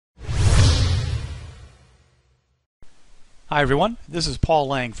Hi everyone, this is Paul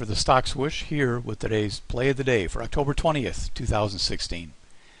Lang for the Stock Swoosh here with today's play of the day for October 20th, 2016.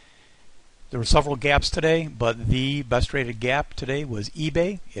 There were several gaps today, but the best rated gap today was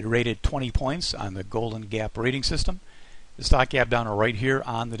eBay. It rated 20 points on the Golden Gap rating system. The stock gap down right here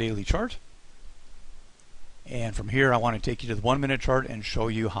on the daily chart. And from here I want to take you to the 1 minute chart and show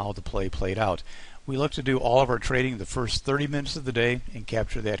you how the play played out. We look to do all of our trading the first 30 minutes of the day and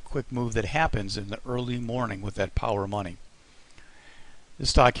capture that quick move that happens in the early morning with that power money. The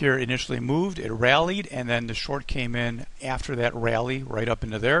stock here initially moved, it rallied, and then the short came in after that rally right up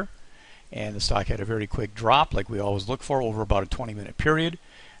into there. And the stock had a very quick drop like we always look for over about a 20-minute period.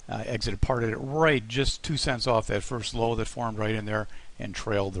 Exited part of it right just 2 cents off that first low that formed right in there and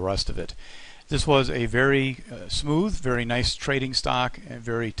trailed the rest of it. This was a very smooth, very nice trading stock, a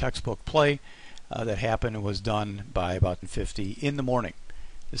very textbook play that happened and was done by about 50 in the morning.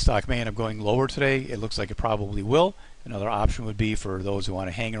 The stock may end up going lower today. It looks like it probably will. Another option would be for those who want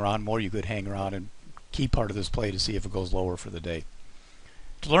to hang around more, you could hang around and keep part of this play to see if it goes lower for the day.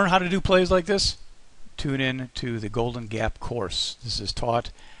 To learn how to do plays like this, tune in to the Golden Gap course. This is taught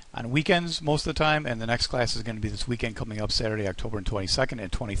on weekends most of the time, and the next class is going to be this weekend coming up Saturday, October 22nd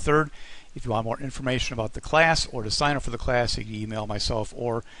and 23rd. If you want more information about the class or to sign up for the class, you can email myself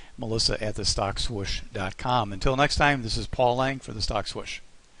or Melissa at thestockswoosh.com. Until next time, this is Paul Lang for the Stock Swoosh.